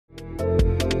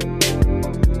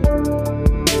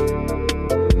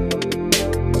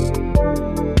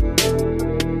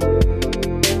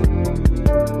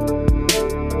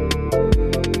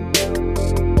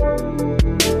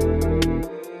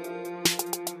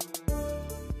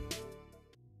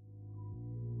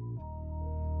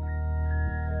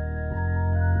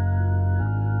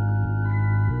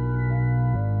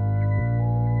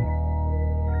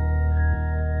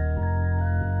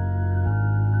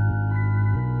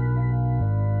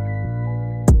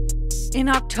In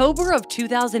October of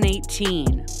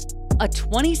 2018, a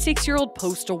 26-year-old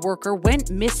postal worker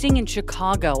went missing in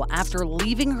Chicago after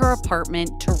leaving her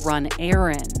apartment to run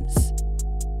errands.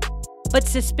 But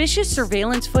suspicious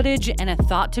surveillance footage and a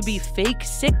thought-to-be fake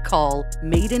sick call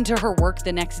made into her work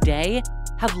the next day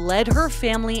have led her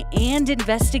family and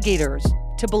investigators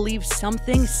to believe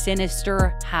something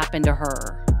sinister happened to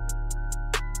her.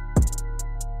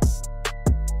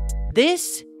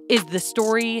 This is the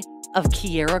story of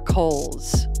Kierra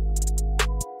Coles.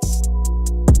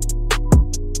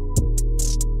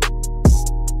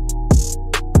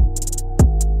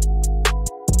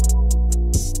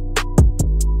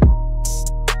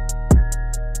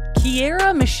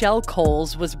 Kierra Michelle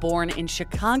Coles was born in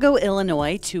Chicago,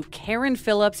 Illinois, to Karen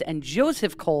Phillips and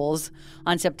Joseph Coles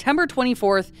on September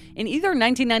 24th in either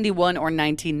 1991 or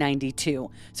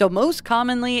 1992. So most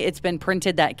commonly, it's been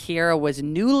printed that Kierra was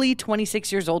newly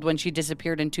 26 years old when she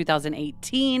disappeared in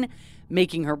 2018,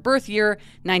 making her birth year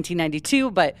 1992.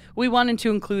 But we wanted to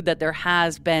include that there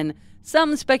has been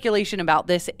some speculation about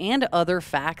this and other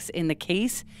facts in the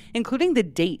case, including the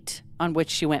date on which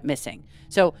she went missing.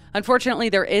 So, unfortunately,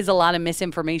 there is a lot of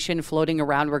misinformation floating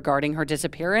around regarding her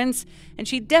disappearance, and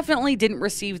she definitely didn't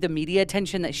receive the media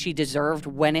attention that she deserved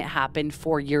when it happened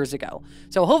 4 years ago.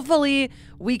 So, hopefully,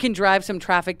 we can drive some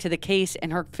traffic to the case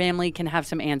and her family can have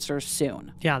some answers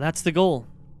soon. Yeah, that's the goal.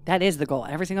 That is the goal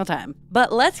every single time.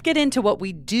 But let's get into what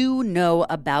we do know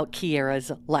about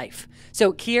Kierra's life.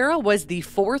 So Kierra was the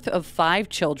fourth of 5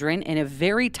 children in a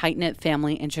very tight-knit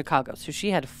family in Chicago. So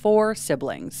she had 4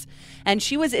 siblings. And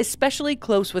she was especially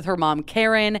close with her mom,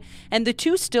 Karen, and the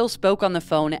two still spoke on the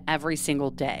phone every single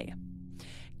day.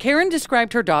 Karen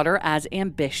described her daughter as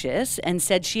ambitious and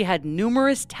said she had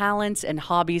numerous talents and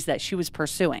hobbies that she was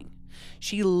pursuing.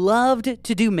 She loved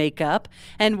to do makeup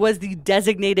and was the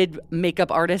designated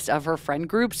makeup artist of her friend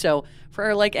group. So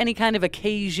for like any kind of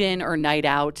occasion or night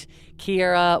out,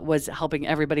 Kierra was helping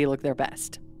everybody look their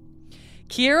best.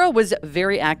 Kierra was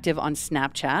very active on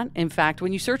Snapchat. In fact,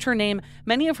 when you search her name,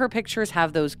 many of her pictures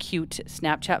have those cute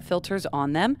Snapchat filters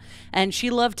on them. And she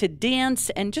loved to dance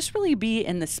and just really be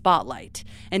in the spotlight.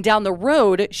 And down the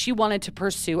road, she wanted to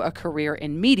pursue a career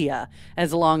in media,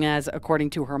 as long as, according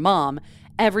to her mom,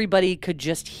 everybody could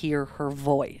just hear her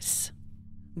voice.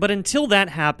 But until that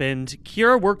happened,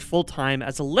 Kierra worked full-time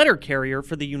as a letter carrier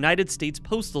for the United States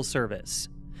Postal Service.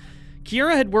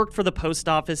 Kierra had worked for the post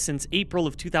office since April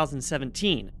of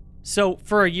 2017, so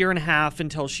for a year and a half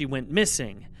until she went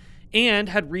missing, and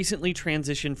had recently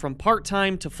transitioned from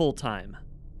part-time to full-time.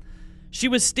 She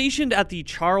was stationed at the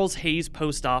Charles Hayes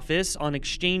Post Office on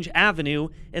Exchange Avenue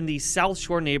in the South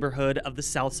Shore neighborhood of the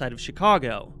south side of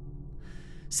Chicago.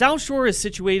 South Shore is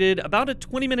situated about a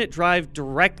 20-minute drive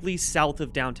directly south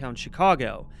of downtown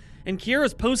Chicago, and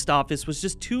Kierra's post office was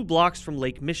just 2 blocks from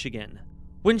Lake Michigan.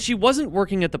 When she wasn't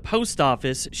working at the post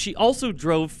office, she also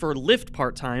drove for Lyft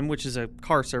part-time, which is a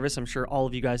car service I'm sure all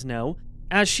of you guys know,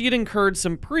 as she had incurred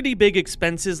some pretty big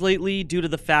expenses lately due to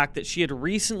the fact that she had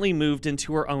recently moved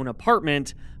into her own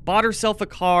apartment, bought herself a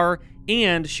car,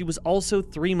 and she was also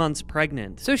 3 months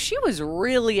pregnant. So she was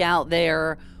really out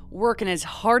there working as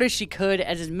hard as she could,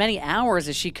 as many hours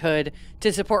as she could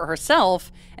to support herself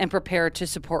and prepare to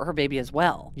support her baby as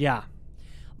well. Yeah.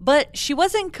 But she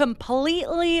wasn't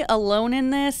completely alone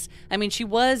in this. I mean, she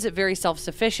was very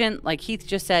self-sufficient. Like Heath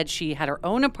just said, she had her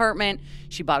own apartment.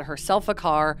 She bought herself a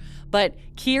car. But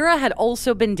Kierra had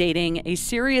also been dating a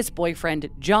serious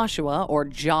boyfriend, Joshua, or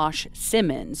Josh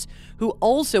Simmons, who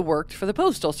also worked for the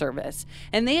Postal Service.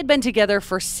 And they had been together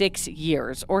for 6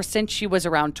 years, or since she was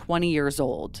around 20 years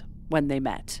old when they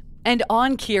met. And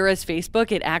on Kierra's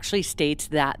Facebook, it actually states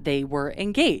that they were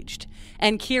engaged.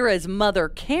 And Kierra's mother,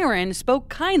 Karen, spoke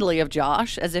kindly of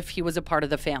Josh as if he was a part of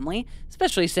the family,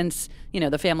 especially since,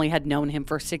 the family had known him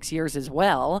for 6 years as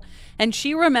well. And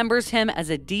she remembers him as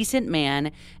a decent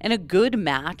man and a good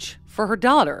match for her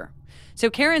daughter. So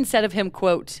Karen said of him,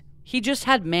 quote, "He just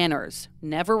had manners,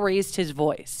 never raised his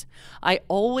voice. I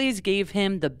always gave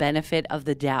him the benefit of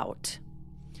the doubt."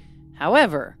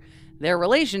 However, their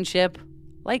relationship,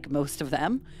 like most of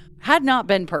them, had not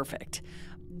been perfect.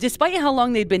 Despite how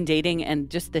long they'd been dating and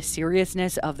just the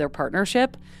seriousness of their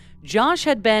partnership, Josh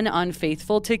had been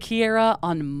unfaithful to Kierra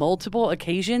on multiple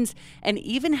occasions and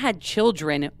even had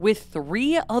children with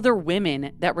 3 other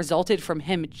women that resulted from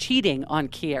him cheating on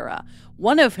Kierra,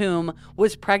 one of whom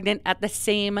was pregnant at the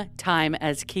same time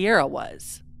as Kierra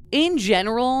was. In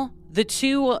general, the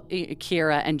two,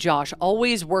 Kierra and Josh,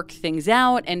 always worked things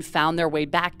out and found their way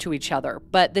back to each other.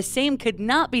 But the same could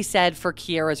not be said for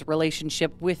Kierra's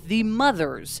relationship with the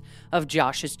mothers of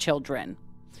Josh's children.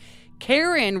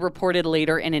 Karen reported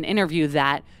later in an interview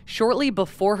that shortly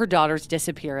before her daughter's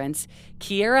disappearance,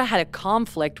 Kierra had a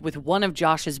conflict with one of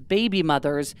Josh's baby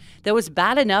mothers that was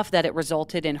bad enough that it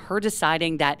resulted in her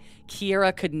deciding that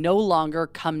Kierra could no longer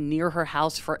come near her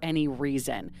house for any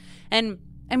reason. And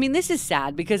I mean, this is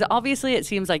sad because obviously it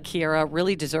seems like Kierra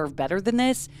really deserved better than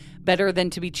this, better than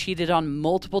to be cheated on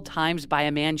multiple times by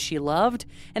a man she loved,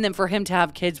 and then for him to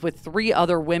have kids with 3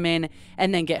 other women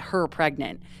and then get her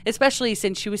pregnant, especially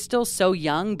since she was still so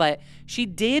young, but she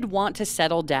did want to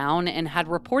settle down and had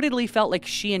reportedly felt like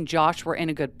she and Josh were in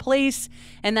a good place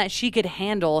and that she could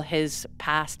handle his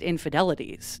past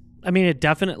infidelities. I mean, it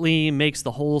definitely makes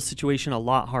the whole situation a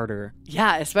lot harder.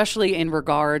 Yeah, especially in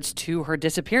regards to her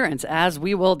disappearance, as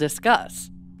we will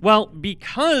discuss. Well,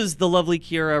 because the lovely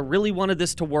Kierra really wanted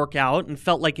this to work out and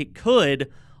felt like it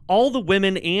could, all the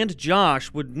women and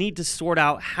Josh would need to sort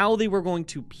out how they were going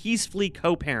to peacefully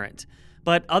co-parent.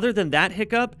 But other than that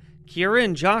hiccup, Kierra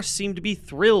and Josh seemed to be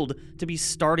thrilled to be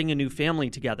starting a new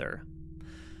family together.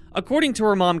 According to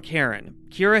her mom, Karen,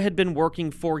 Kierra had been working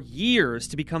for years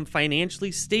to become financially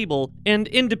stable and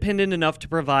independent enough to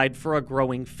provide for a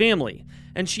growing family,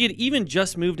 and she had even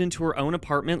just moved into her own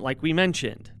apartment like we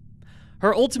mentioned.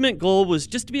 Her ultimate goal was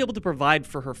just to be able to provide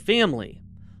for her family.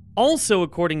 Also,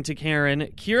 according to Karen,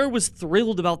 Kierra was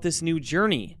thrilled about this new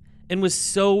journey and was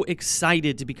so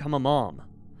excited to become a mom.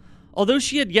 Although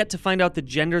she had yet to find out the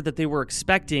gender that they were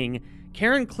expecting,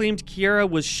 Karen claimed Kierra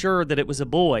was sure that it was a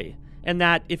boy, and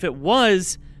that if it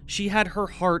was, she had her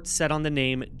heart set on the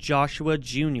name Joshua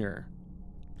Jr.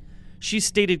 She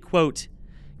stated, quote,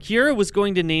 "Kierra was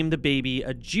going to name the baby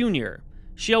a junior.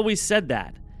 She always said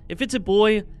that. If it's a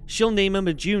boy, she'll name him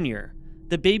a junior.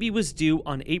 The baby was due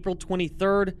on April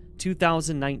 23rd,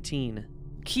 2019.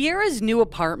 Kierra's new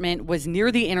apartment was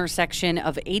near the intersection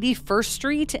of 81st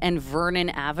Street and Vernon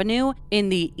Avenue in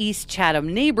the East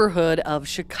Chatham neighborhood of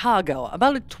Chicago,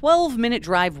 about a 12-minute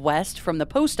drive west from the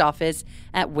post office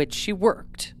at which she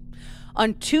worked.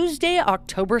 On Tuesday,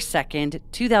 October 2nd,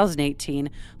 2018,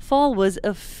 fall was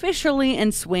officially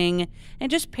in swing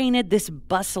and just painted this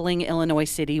bustling Illinois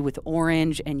city with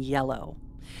orange and yellow.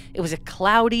 It was a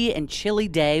cloudy and chilly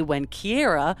day when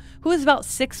Kierra, who was about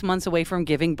 6 months away from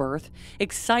giving birth,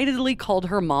 excitedly called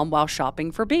her mom while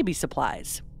shopping for baby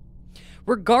supplies.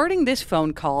 Regarding this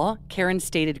phone call, Karen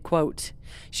stated, quote,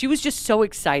 "She was just so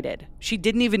excited. She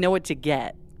didn't even know what to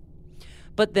get."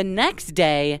 But the next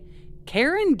day,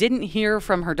 Karen didn't hear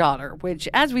from her daughter, which,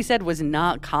 as we said, was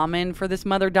not common for this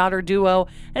mother-daughter duo,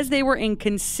 as they were in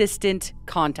consistent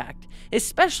contact,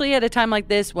 especially at a time like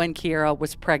this when Kierra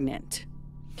was pregnant.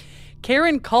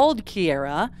 Karen called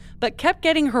Kierra, but kept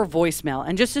getting her voicemail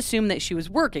and just assumed that she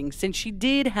was working since she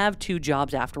did have 2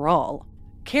 jobs after all.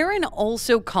 Karen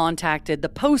also contacted the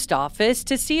post office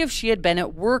to see if she had been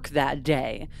at work that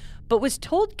day, but was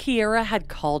told Kierra had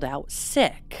called out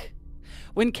sick.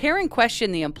 When Karen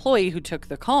questioned the employee who took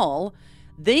the call,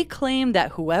 they claimed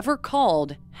that whoever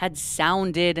called had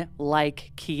sounded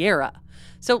like Kierra.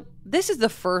 So this is the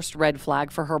first red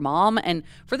flag for her mom, and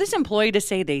for this employee to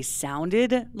say they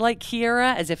sounded like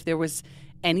Kierra as if there was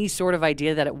any sort of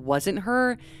idea that it wasn't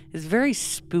her is very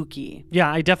spooky. Yeah,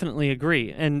 I definitely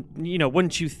agree. And,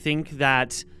 wouldn't you think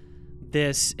that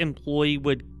this employee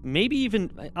would maybe even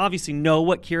obviously know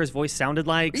what Kierra's voice sounded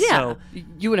like? Yeah, so,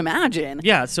 you would imagine.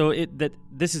 Yeah, so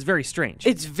this is very strange.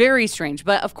 It's very strange.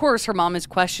 But of course, her mom is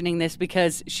questioning this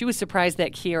because she was surprised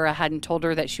that Kierra hadn't told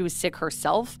her that she was sick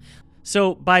herself.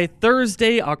 So by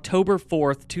Thursday, October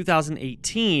 4th,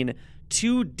 2018,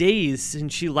 2 days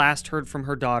since she last heard from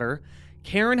her daughter,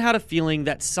 Karen had a feeling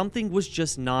that something was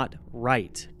just not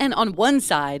right. And on one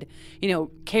side,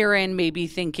 Karen may be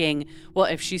thinking, well,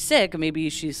 if she's sick, maybe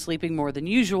she's sleeping more than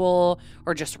usual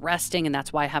or just resting, and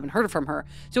that's why I haven't heard from her.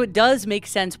 So it does make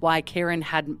sense why Karen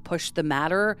hadn't pushed the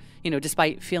matter,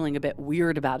 despite feeling a bit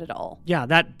weird about it all. Yeah,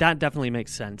 that definitely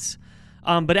makes sense.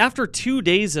 But after 2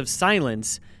 days of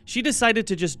silence, she decided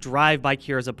to just drive by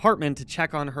Kierra's apartment to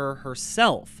check on her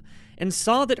herself and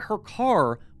saw that her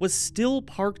car was still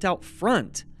parked out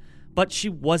front, but she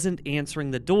wasn't answering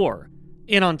the door.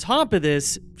 And on top of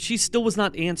this, she still was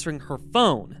not answering her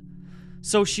phone.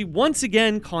 So she once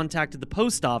again contacted the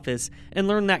post office and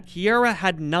learned that Kierra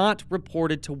had not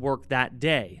reported to work that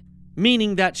day,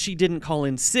 meaning that she didn't call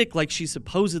in sick like she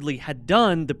supposedly had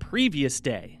done the previous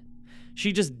day.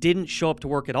 She just didn't show up to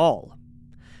work at all.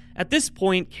 At this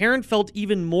point, Karen felt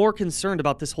even more concerned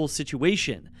about this whole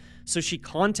situation, so she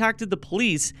contacted the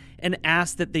police and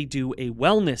asked that they do a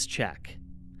wellness check.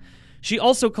 She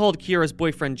also called Kierra's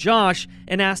boyfriend Josh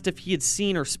and asked if he had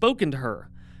seen or spoken to her,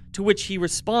 to which he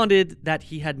responded that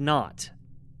he had not.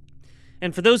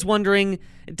 And for those wondering,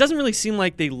 it doesn't really seem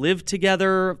like they lived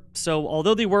together, so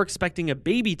although they were expecting a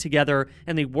baby together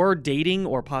and they were dating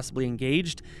or possibly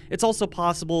engaged, it's also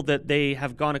possible that they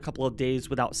have gone a couple of days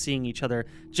without seeing each other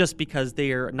just because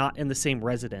they are not in the same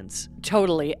residence.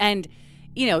 Totally. And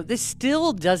this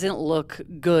still doesn't look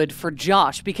good for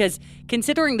Josh because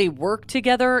considering they worked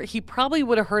together, he probably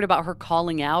would have heard about her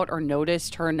calling out or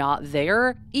noticed her not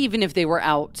there, even if they were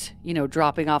out,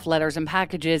 dropping off letters and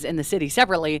packages in the city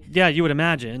separately. Yeah, you would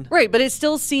imagine. Right, but it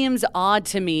still seems odd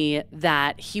to me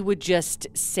that he would just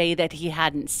say that he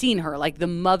hadn't seen her, like the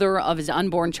mother of his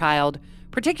unborn child,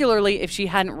 particularly if she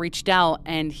hadn't reached out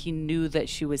and he knew that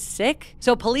she was sick.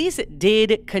 So police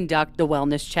did conduct the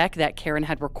wellness check that Karen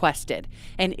had requested,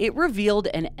 and it revealed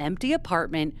an empty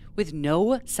apartment with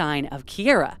no sign of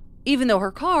Kierra, even though her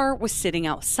car was sitting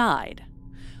outside.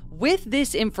 With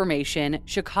this information,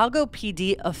 Chicago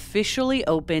PD officially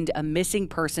opened a missing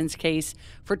persons case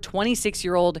for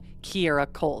 26-year-old Kierra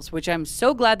Coles, which I'm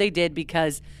so glad they did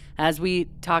because, as we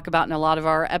talk about in a lot of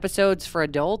our episodes for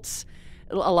adults,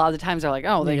 a lot of the times they're like,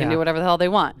 oh, they can do whatever the hell they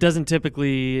want. Doesn't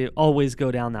typically always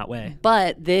go down that way.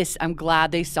 But I'm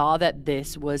glad they saw that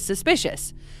this was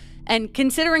suspicious. And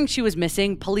considering she was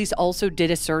missing, police also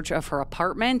did a search of her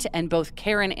apartment, and both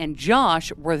Karen and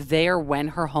Josh were there when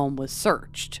her home was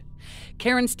searched.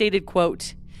 Karen stated,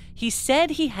 quote, "He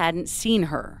said he hadn't seen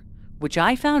her, which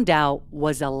I found out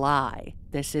was a lie."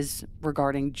 This is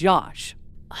regarding Josh.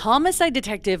 Homicide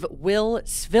detective Will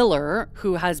Sviller,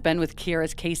 who has been with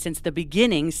Kierra's case since the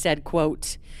beginning, said,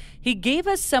 quote, "He gave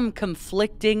us some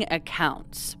conflicting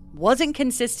accounts, wasn't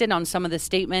consistent on some of the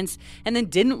statements, and then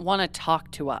didn't want to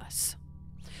talk to us."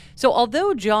 So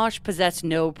although Josh possessed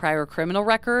no prior criminal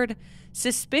record,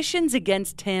 suspicions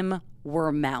against him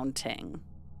were mounting.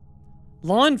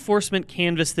 Law enforcement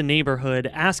canvassed the neighborhood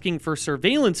asking for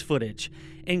surveillance footage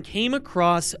and came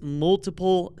across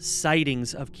multiple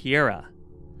sightings of Kierra.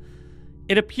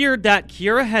 It appeared that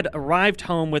Kierra had arrived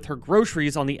home with her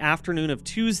groceries on the afternoon of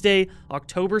Tuesday,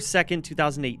 October 2nd,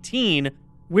 2018,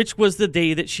 which was the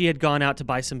day that she had gone out to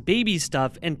buy some baby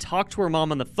stuff and talked to her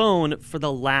mom on the phone for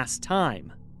the last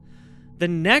time. The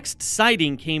next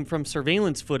sighting came from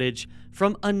surveillance footage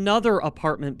from another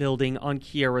apartment building on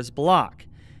Kierra's block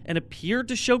and appeared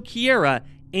to show Kierra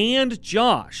and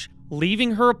Josh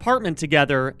leaving her apartment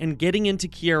together and getting into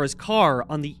Kierra's car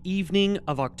on the evening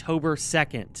of October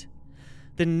 2nd.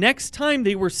 The next time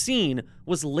they were seen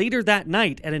was later that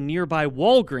night at a nearby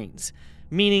Walgreens,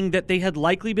 meaning that they had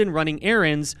likely been running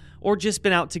errands or just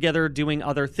been out together doing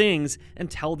other things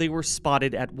until they were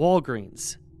spotted at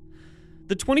Walgreens.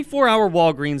 The 24-hour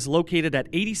Walgreens, located at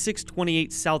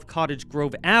 8628 South Cottage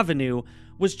Grove Avenue,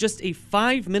 was just a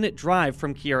 5-minute drive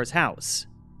from Kierra's house.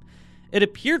 It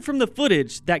appeared from the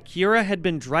footage that Kierra had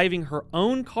been driving her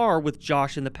own car with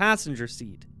Josh in the passenger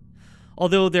seat,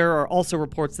 although there are also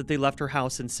reports that they left her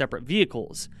house in separate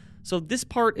vehicles, so this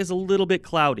part is a little bit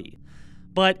cloudy.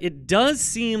 But it does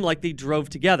seem like they drove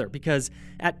together because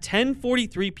at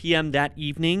 10:43 p.m. that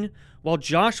evening, while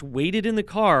Josh waited in the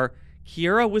car,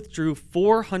 Kierra withdrew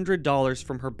 $400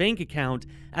 from her bank account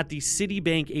at the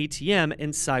Citibank ATM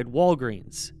inside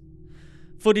Walgreens.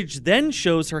 Footage then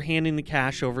shows her handing the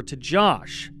cash over to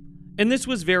Josh. And this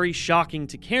was very shocking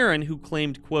to Karen, who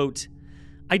claimed, quote,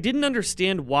 "I didn't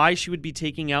understand why she would be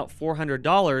taking out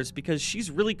 $400 because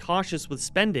she's really cautious with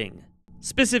spending."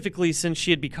 Specifically, since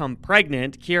she had become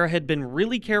pregnant, Kierra had been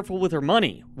really careful with her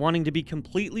money, wanting to be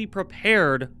completely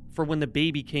prepared for when the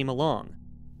baby came along.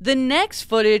 The next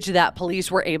footage that police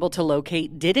were able to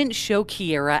locate didn't show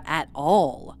Kierra at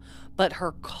all, but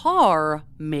her car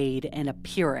made an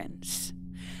appearance.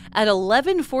 At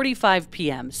 11:45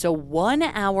 p.m., so 1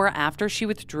 hour after she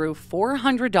withdrew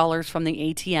 $400 from the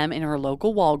ATM in her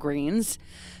local Walgreens,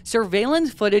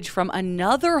 surveillance footage from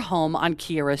another home on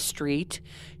Kierra Street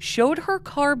showed her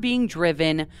car being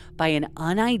driven by an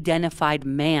unidentified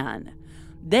man,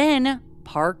 then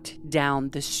parked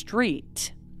down the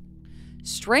street.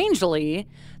 Strangely,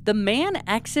 the man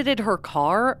exited her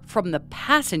car from the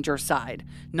passenger side,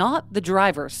 not the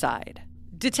driver's side.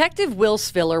 Detective Will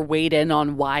Sviller weighed in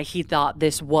on why he thought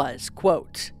this was,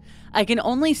 quote, "I can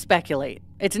only speculate.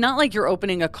 It's not like you're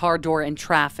opening a car door in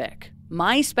traffic.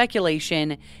 My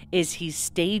speculation is he's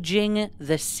staging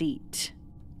the seat."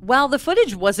 While the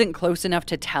footage wasn't close enough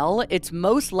to tell, it's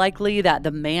most likely that the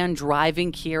man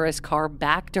driving Kierra's car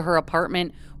back to her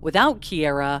apartment without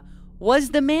Kierra was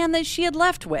the man that she had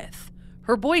left with,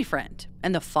 her boyfriend,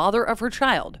 and the father of her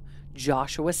child,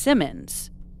 Joshua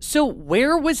Simmons. So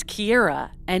where was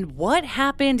Kierra, and what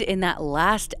happened in that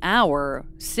last hour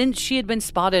since she had been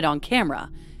spotted on camera?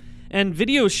 And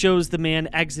video shows the man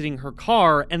exiting her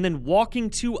car and then walking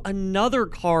to another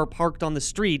car parked on the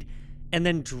street and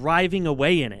then driving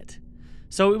away in it.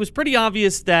 So it was pretty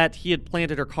obvious that he had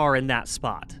planted her car in that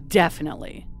spot.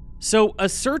 Definitely. So a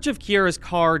search of Kierra's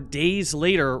car days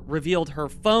later revealed her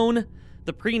phone,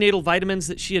 the prenatal vitamins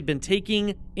that she had been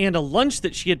taking, and a lunch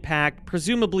that she had packed,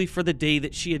 presumably for the day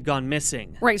that she had gone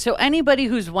missing. Right, so anybody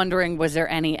who's wondering, was there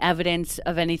any evidence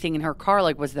of anything in her car?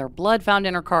 Like, was there blood found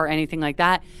in her car, anything like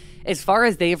that? As far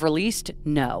as they've released,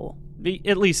 no.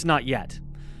 At least not yet.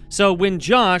 So when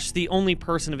Josh, the only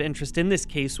person of interest in this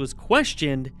case, was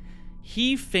questioned,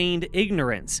 he feigned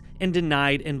ignorance and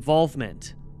denied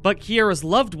involvement. But Kierra's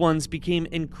loved ones became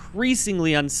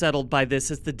increasingly unsettled by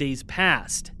this as the days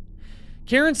passed.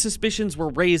 Karen's suspicions were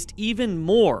raised even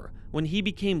more when he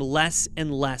became less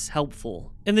and less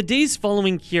helpful. In the days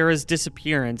following Kierra's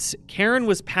disappearance, Karen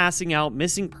was passing out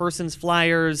missing persons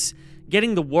flyers,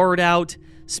 getting the word out,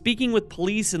 speaking with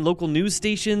police and local news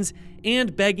stations,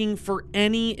 and begging for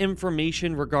any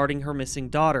information regarding her missing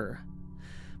daughter.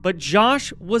 But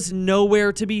Josh was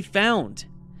nowhere to be found.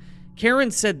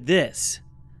 Karen said this,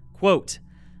 quote,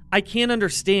 "I can't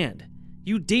understand.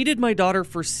 You dated my daughter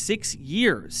for 6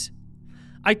 years.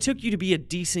 I took you to be a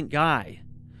decent guy.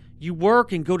 You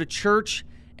work and go to church,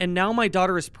 and now my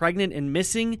daughter is pregnant and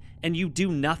missing, and you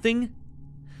do nothing?"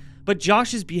 But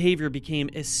Josh's behavior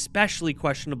became especially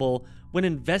questionable when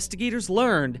investigators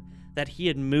learned that he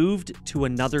had moved to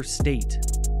another state.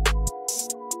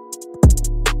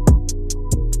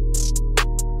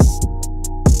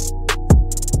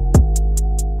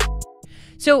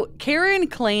 So Karen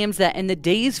claims that in the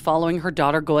days following her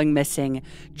daughter going missing,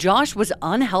 Josh was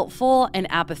unhelpful and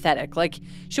apathetic, like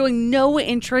showing no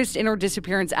interest in her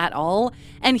disappearance at all,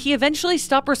 and he eventually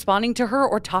stopped responding to her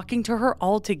or talking to her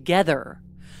altogether.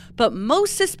 But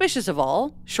most suspicious of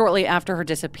all, shortly after her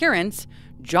disappearance,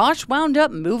 Josh wound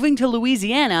up moving to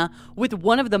Louisiana with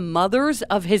one of the mothers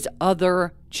of his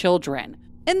other children.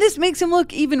 And this makes him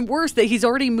look even worse that he's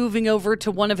already moving over to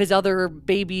one of his other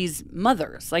baby's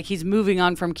mothers. Like, he's moving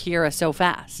on from Kierra so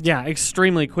fast. Yeah,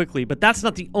 extremely quickly, but that's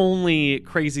not the only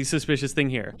crazy suspicious thing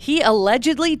here. He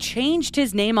allegedly changed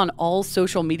his name on all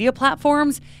social media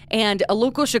platforms, and a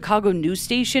local Chicago news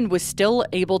station was still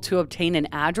able to obtain an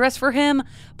address for him,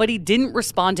 but he didn't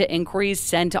respond to inquiries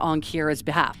sent on Kierra's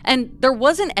behalf. And there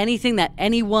wasn't anything that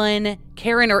anyone,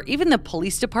 Karen, or even the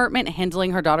police department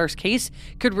handling her daughter's case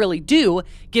could really do,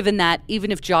 given that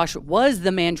even if Josh was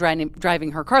the man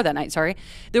driving her car that night,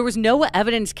 there was no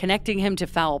evidence connecting him to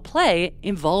foul play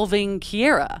involving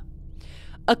Kierra.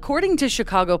 According to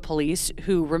Chicago police,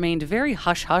 who remained very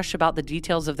hush-hush about the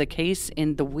details of the case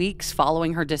in the weeks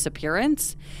following her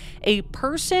disappearance, a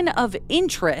person of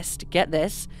interest, get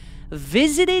this,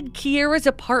 visited Kierra's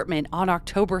apartment on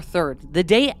October 3rd, the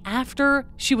day after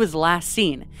she was last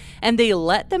seen, and they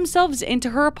let themselves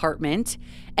into her apartment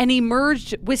and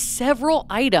emerged with several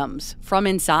items from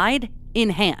inside in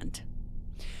hand.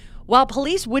 While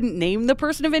police wouldn't name the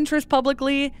person of interest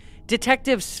publicly,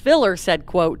 Detective Sviller said,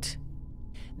 quote,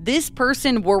 "This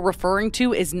person we're referring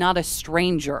to is not a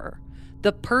stranger.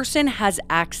 The person has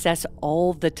access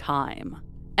all the time."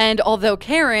 And although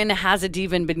Karen hasn't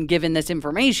even been given this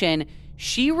information,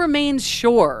 she remains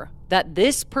sure that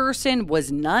this person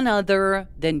was none other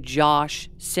than Josh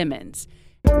Simmons.